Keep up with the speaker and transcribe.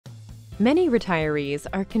Many retirees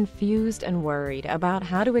are confused and worried about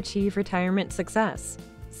how to achieve retirement success.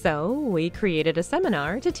 So, we created a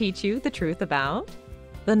seminar to teach you the truth about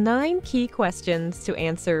the 9 key questions to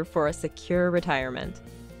answer for a secure retirement,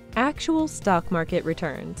 actual stock market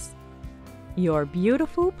returns, your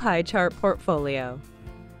beautiful pie chart portfolio,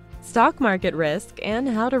 stock market risk and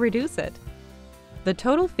how to reduce it, the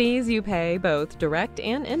total fees you pay both direct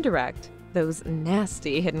and indirect, those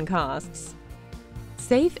nasty hidden costs,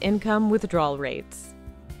 safe income withdrawal rates,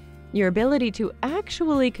 your ability to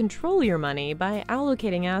actually control your money by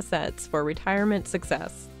allocating assets for retirement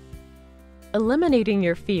success, eliminating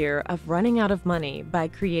your fear of running out of money by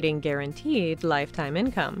creating guaranteed lifetime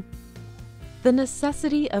income, the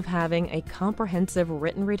necessity of having a comprehensive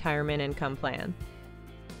written retirement income plan.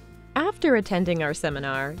 After attending our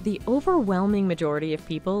seminar, the overwhelming majority of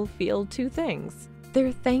people feel 2 things.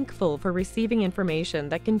 They're thankful for receiving information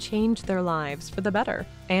that can change their lives for the better,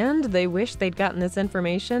 and they wish they'd gotten this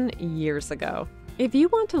information years ago. If you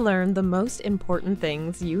want to learn the most important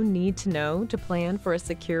things you need to know to plan for a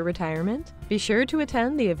secure retirement, be sure to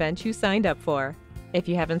attend the event you signed up for. If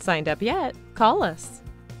you haven't signed up yet, call us.